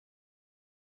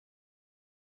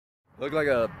Look like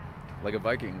a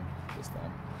Viking this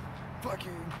time. Viking.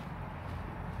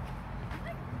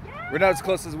 We're not as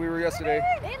close as we were yesterday.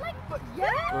 They like,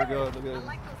 yeah. We're good. Look at I this.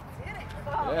 like those titties.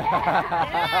 Oh,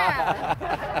 Yeah.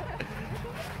 yeah.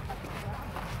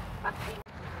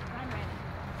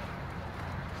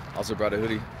 Also brought a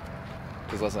hoodie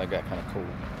because last night got kind of cold.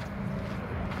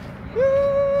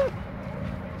 Woo!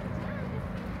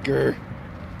 Grr. I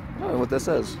don't know what that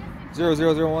says.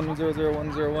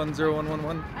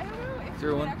 0001001010110111. I don't know if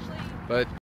 01. actually... But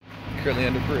currently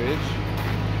under bridge.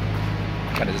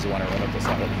 Kind of just want to run up the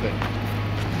side of the thing.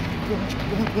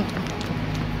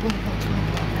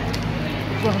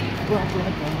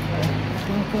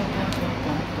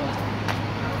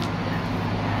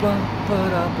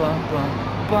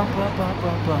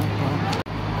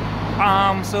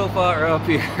 I'm so far up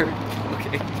here.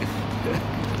 Okay.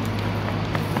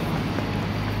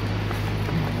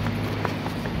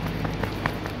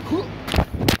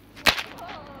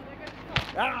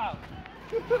 Ah!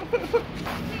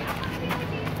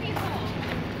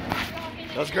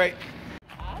 That's great.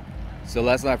 So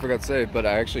last night I forgot to say, but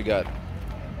I actually got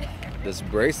this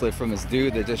bracelet from this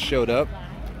dude that just showed up.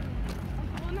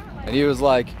 And he was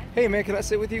like, hey man, can I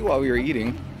sit with you while we were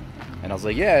eating? And I was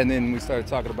like, yeah, and then we started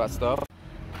talking about stuff.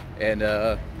 And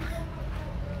I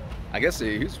guess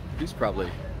he was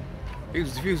feeling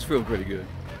pretty good.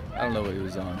 I don't know what he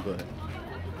was on, but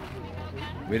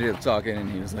we ended up talking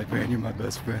and he was like, man, you're my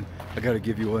best friend. I gotta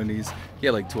give you one of these. He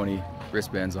had like 20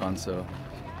 wristbands on, so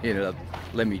he ended up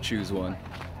letting me choose one.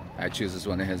 I choose this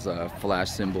one that has a flash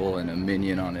symbol and a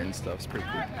minion on it and stuff. It's pretty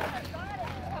cool.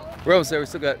 We're almost there. We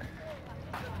still got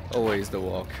a ways to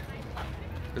walk.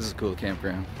 This is a cool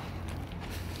campground.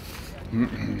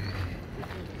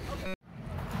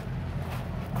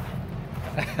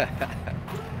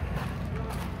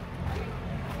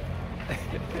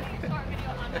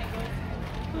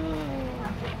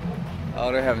 Oh,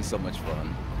 they're having so much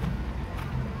fun.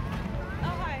 Oh,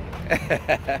 hi.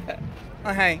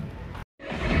 Oh, hey.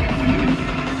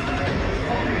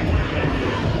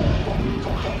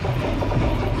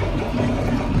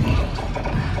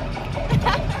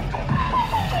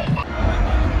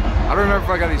 I don't remember if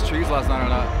I got these trees last night or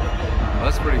not. Well,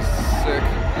 that's pretty sick.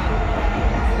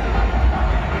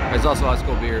 There's also ice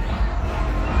cold beer.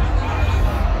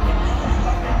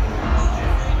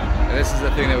 And this is the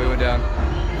thing that we went down.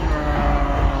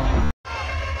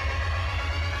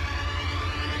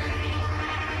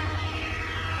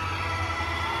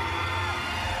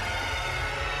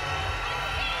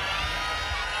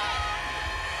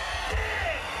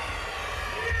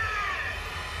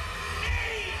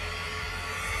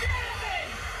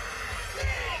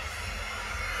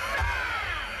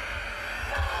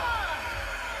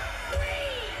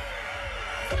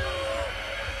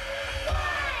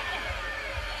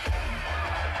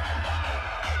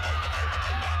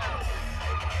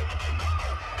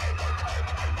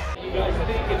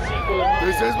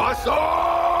 This is my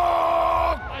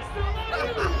song!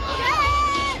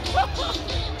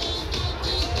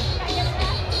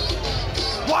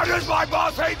 Why does my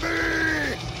boss hate me?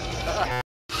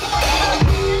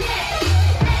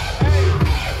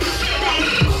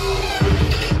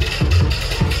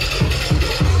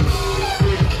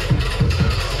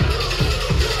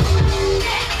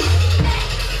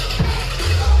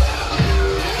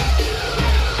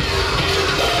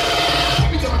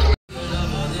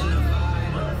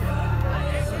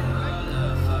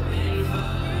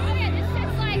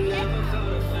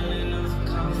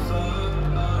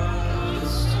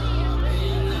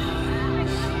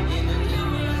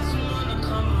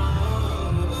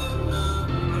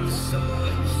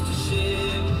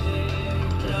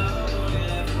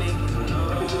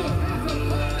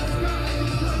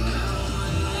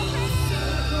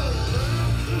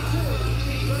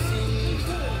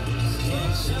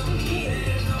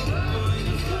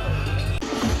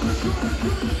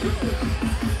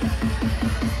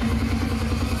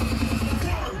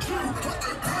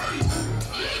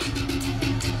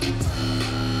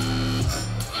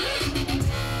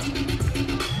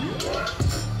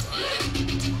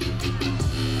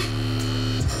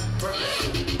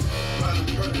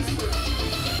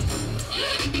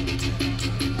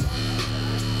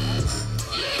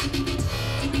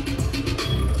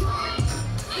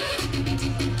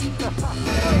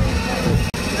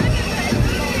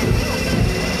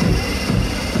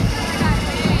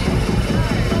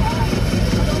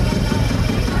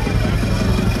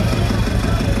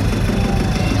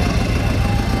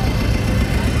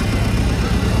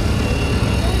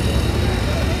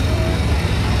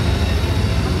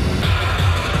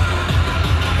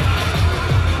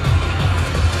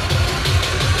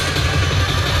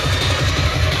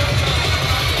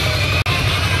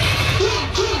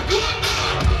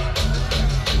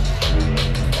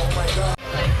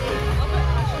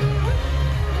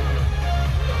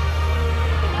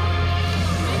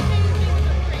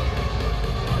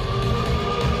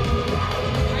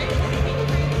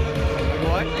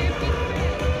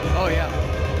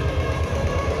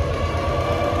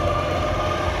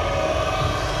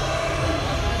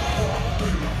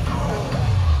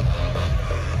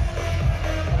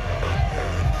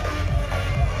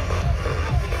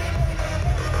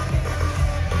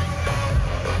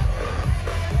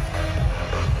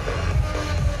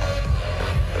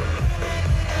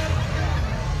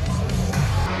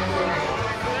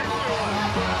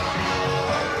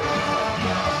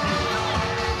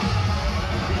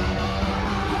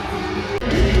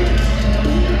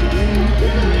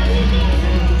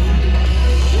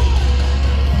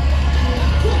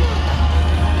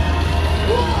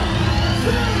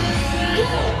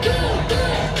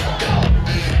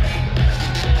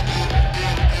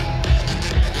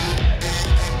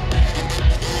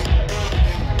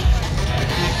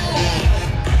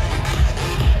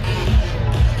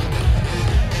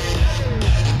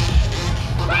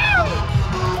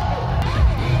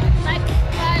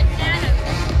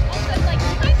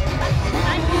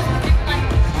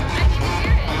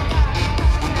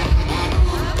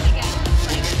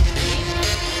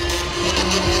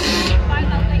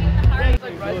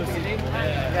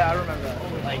 Yeah, I remember that.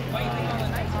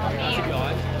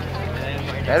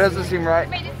 That doesn't seem right.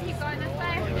 Everybody just keep going this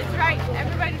way. It's right.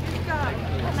 Everybody just go.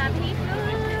 Come on, people.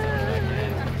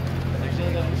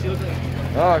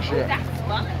 Oh shit. That's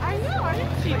fun. I know. I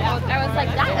didn't see that. I was like,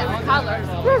 that is colors.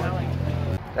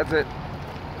 That's it.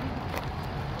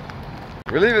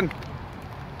 We're leaving.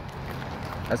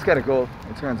 That's kind of cool.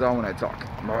 It turns on when I talk.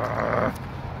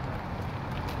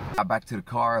 Got back to the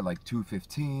car at like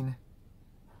 2:15.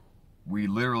 We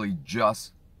literally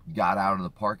just got out of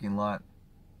the parking lot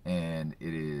and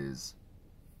it is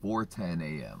 4:10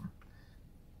 a.m.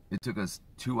 It took us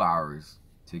 2 hours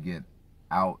to get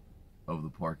out of the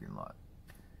parking lot.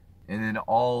 And then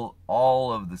all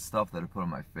of the stuff that I put on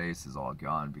my face is all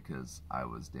gone because I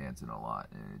was dancing a lot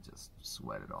and it just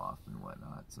sweated off and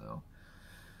whatnot. So,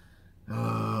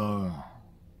 all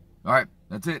right,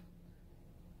 that's it.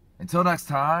 Until next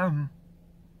time,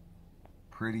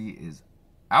 Pretty is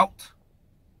out.